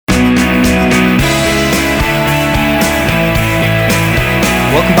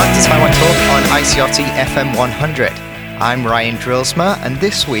to Taiwan Talk on ICRT FM 100. I'm Ryan Drillsma, and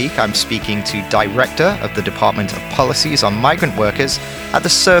this week I'm speaking to Director of the Department of Policies on Migrant Workers at the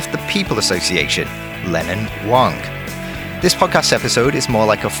Serve the People Association, Lennon Wang. This podcast episode is more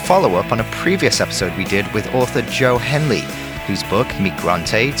like a follow-up on a previous episode we did with author Joe Henley, whose book,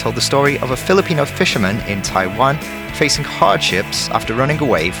 Migrant, told the story of a Filipino fisherman in Taiwan facing hardships after running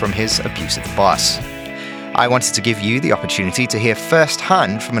away from his abusive boss. I wanted to give you the opportunity to hear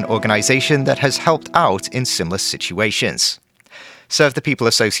firsthand from an organization that has helped out in similar situations. Serve the People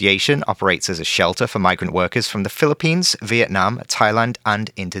Association operates as a shelter for migrant workers from the Philippines, Vietnam, Thailand,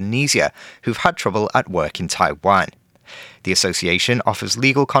 and Indonesia who've had trouble at work in Taiwan. The association offers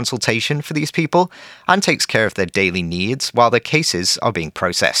legal consultation for these people and takes care of their daily needs while their cases are being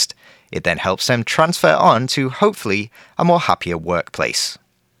processed. It then helps them transfer on to, hopefully, a more happier workplace.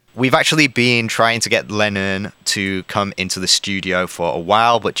 We've actually been trying to get Lennon to come into the studio for a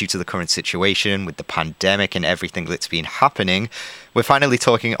while, but due to the current situation with the pandemic and everything that's been happening, we're finally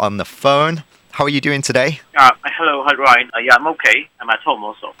talking on the phone. How are you doing today? Hello, hi Ryan. I'm okay. I'm at home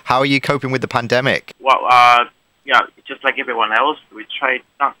also. How are you coping with the pandemic? Well, just like everyone else, we try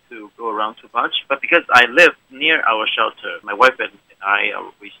not to go around too much. But because I live near our shelter, my wife and I,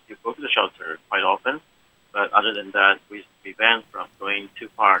 we still go to the shelter quite often. But other than that, we prevent from going too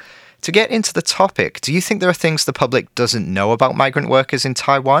far. To get into the topic, do you think there are things the public doesn't know about migrant workers in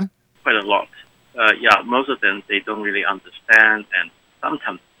Taiwan? Quite a lot. Most of them, they don't really understand. And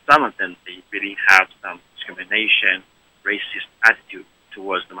sometimes some of them, they really have some discrimination, racist attitude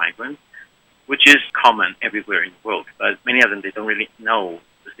towards the migrants, which is common everywhere in the world. But many of them, they don't really know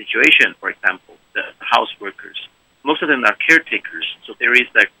the situation. For example, the house workers. Most of them are caretakers. So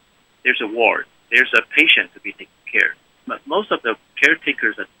there's a ward. There's a patient to be taken care of. But most of the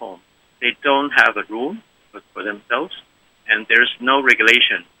caretakers at home, they don't have a room for themselves, and there's no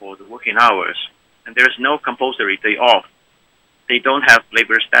regulation for the working hours, and there's no compulsory day off. They don't have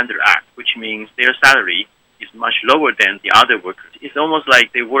Labor Standard Act, which means their salary is much lower than the other workers. It's almost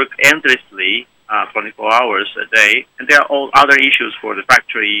like they work endlessly, 24 hours a day, and there are all other issues for the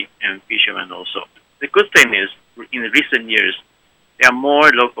factory and fishermen also. The good thing is, in recent years, there are more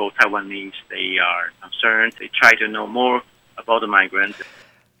local Taiwanese. They are concerned. They try to know more about the migrants.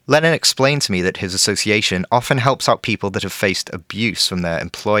 Lennon explained to me that his association often helps out people that have faced abuse from their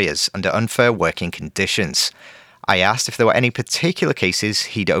employers under unfair working conditions. I asked if there were any particular cases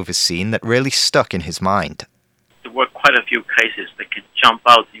he'd overseen that really stuck in his mind. There were quite a few cases that can jump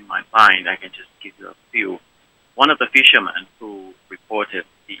out in my mind. I can just give you a few. One of the fishermen who reported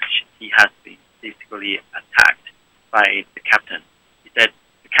he has been physically attacked by the captain.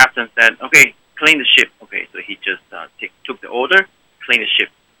 The captain said, okay, clean the ship. Okay, so he just took the order, clean the ship.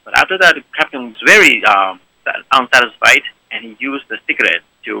 But after that, the captain was very unsatisfied, and he used the cigarette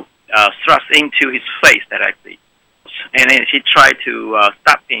to thrust into his face directly. And then he tried to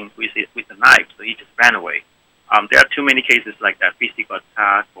stab him with a knife, so he just ran away. There are too many cases like that, physical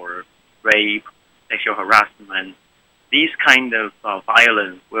attack or rape, sexual harassment. These kind of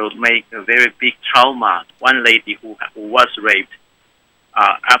violence will make a very big trauma. One lady who was raped,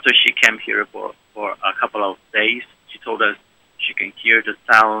 after she came here for a couple of days, she told us she can hear the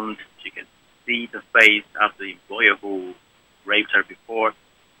sound, she can see the face of the employer who raped her before,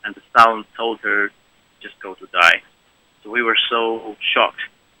 and the sound told her just go to die. So we were so shocked.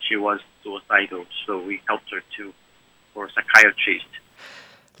 She was suicidal, so we helped her for a psychiatrist.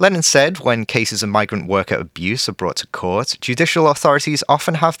 Lennon said when cases of migrant worker abuse are brought to court, judicial authorities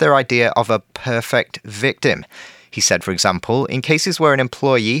often have their idea of a perfect victim. He said, for example, in cases where an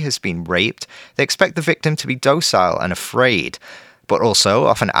employee has been raped, they expect the victim to be docile and afraid, but also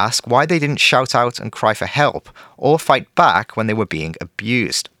often ask why they didn't shout out and cry for help or fight back when they were being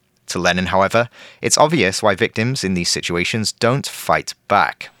abused. To Lennon, however, it's obvious why victims in these situations don't fight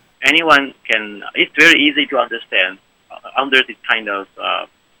back. It's very easy to understand under this kind of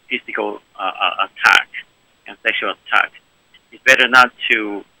physical attack and sexual attack. It's better not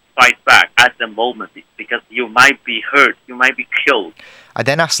to fight back at the moment because you might be hurt, you might be killed. I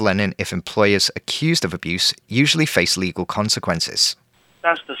then asked Lennon if employers accused of abuse usually face legal consequences.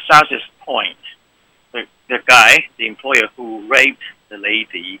 That's the saddest point. The guy, the employer who raped the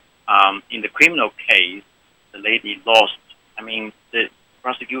lady, in the criminal case, the lady lost. The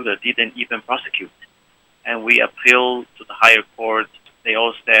prosecutor didn't even prosecute. And we appealed to the higher court. They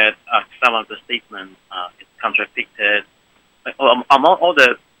all said some of the statements is contradicted. Among all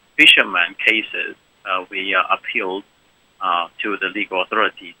the fishermen cases, we appealed to the legal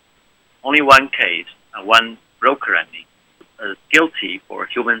authorities. Only one case, one broker, guilty for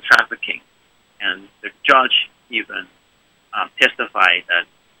human trafficking. And the judge even testified that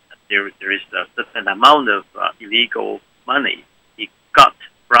there is a certain amount of illegal money he got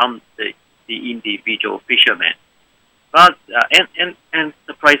from the individual fishermen. But and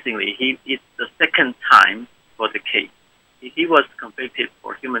surprisingly, it's the second time for the case. He was convicted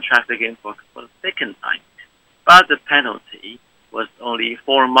for human trafficking for the second time, but the penalty was only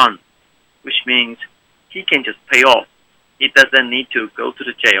 4 months, which means he can just pay off. He doesn't need to go to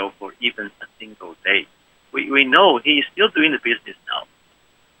the jail for even a single day. We know he is still doing the business now.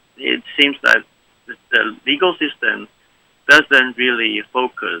 It seems that the legal system doesn't really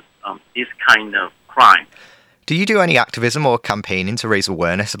focus on this kind of crime. Do you do any activism or campaigning to raise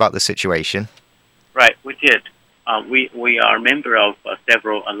awareness about the situation? Right, we did. We are a member of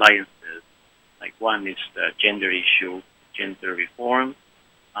several alliances. Like one is the gender issue, gender reform.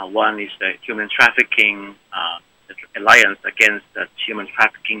 One is the human trafficking, the alliance against human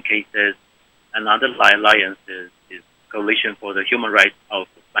trafficking cases. Another alliance is Coalition for the Human Rights of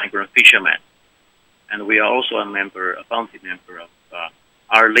Migrant Fishermen. And we are also a founding member of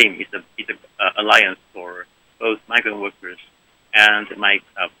RLIM. It's an alliance for both migrant workers and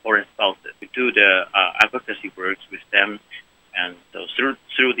foreign spouses. We do the advocacy works with them, and so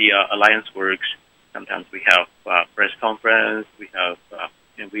through the alliance works, sometimes we have press conference.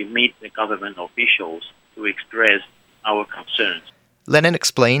 We meet the government officials to express our concerns. Lennon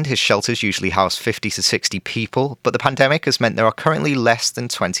explained his shelters usually house 50 to 60 people, but the pandemic has meant there are currently less than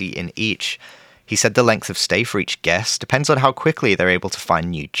 20 in each. He said the length of stay for each guest depends on how quickly they're able to find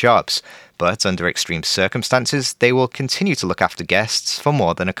new jobs, but under extreme circumstances, they will continue to look after guests for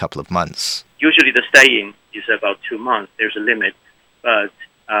more than a couple of months. Usually the staying is about 2 months. There's a limit, but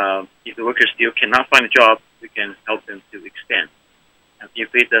if the workers still cannot find a job, we can help them to extend. And if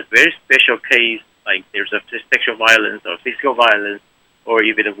it's a very special case, like there's a sexual violence or physical violence, or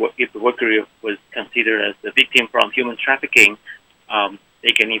if the worker was considered as a victim from human trafficking,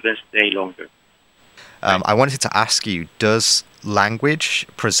 they can even stay longer. I wanted to ask you, does language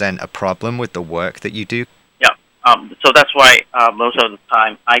present a problem with the work that you do? Yeah, so that's why most of the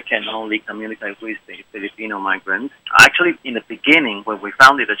time I can only communicate with the Filipino migrants. Actually, in the beginning, when we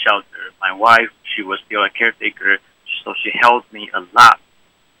founded the shelter, my wife, she was still a caretaker, so she helped me a lot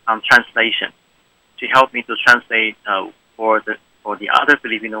on translation. She helped me to translate for the other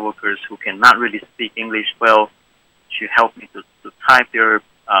Filipino workers who cannot really speak English well. She helped me to type their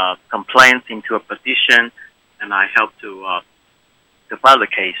complaints into a petition, and I helped to file the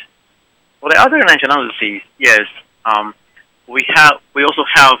case. For the other nationalities, yes, we also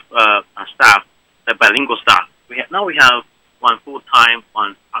have a staff, a bilingual staff. Now we have one full-time,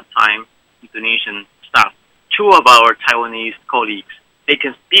 one part-time Indonesian staff. 2 of our Taiwanese colleagues, they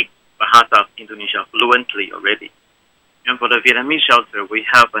can speak Bahasa Indonesia fluently already. And for the Vietnamese shelter, we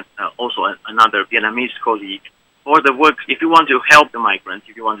have also another Vietnamese colleague. For the work, if you want to help the migrants,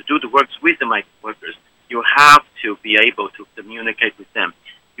 if you want to do the works with the migrant workers, you have to be able to communicate with them.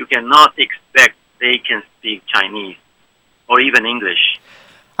 You cannot expect they can speak Chinese or even English.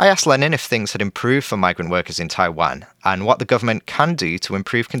 I asked Lennon if things had improved for migrant workers in Taiwan and what the government can do to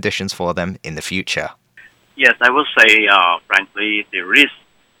improve conditions for them in the future. Yes, I will say, frankly, there is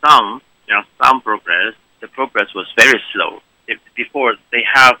some progress. The progress was very slow. Before, the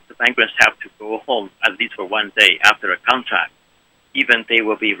migrants have to go home at least for 1 day after a contract. Even they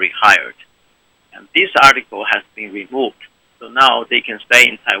will be rehired. And this article has been removed. So now they can stay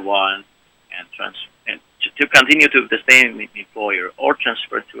in Taiwan and to continue to the same employer or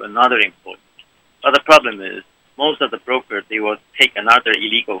transfer to another employer. But the problem is, most of the brokers, they will take another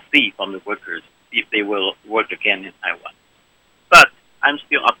illegal fee from the workers if they will work again in Taiwan. But I'm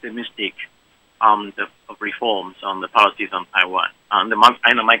still optimistic on the reforms on the policies on Taiwan, on the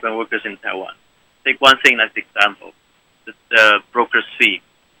migrant workers in Taiwan. Take one thing as example, the broker's fee.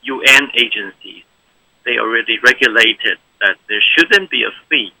 UN agencies, they already regulated that there shouldn't be a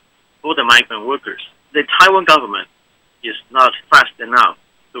fee for the migrant workers. The Taiwan government is not fast enough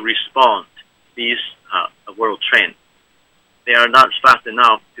to respond to this world trend. They are not fast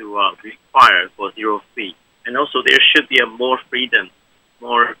enough to require for zero fee. And also there should be a more freedom,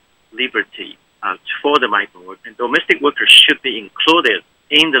 more liberty for the migrant workers. And domestic workers should be included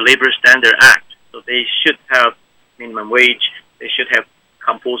in the Labor Standard Act. So they should have minimum wage, they should have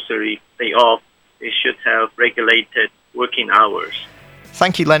compulsory day off, they should have regulated working hours.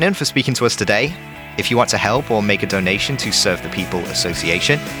 Thank you, Lennon, for speaking to us today. If you want to help or make a donation to Serve the People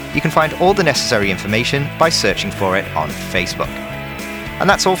Association, you can find all the necessary information by searching for it on Facebook. And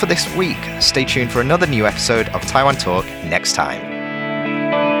that's all for this week. Stay tuned for another new episode of Taiwan Talk next time.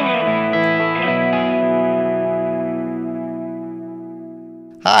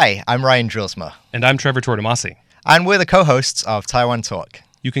 Hi, I'm Ryan Drilsma. And I'm Trevor Tortomasi. And we're the co-hosts of Taiwan Talk.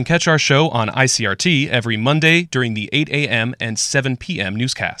 You can catch our show on ICRT every Monday during the 8 a.m. and 7 p.m.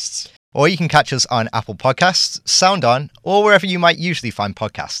 newscasts. Or you can catch us on Apple Podcasts, SoundOn, or wherever you might usually find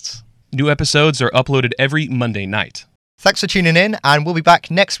podcasts. New episodes are uploaded every Monday night. Thanks for tuning in, and we'll be back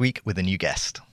next week with a new guest.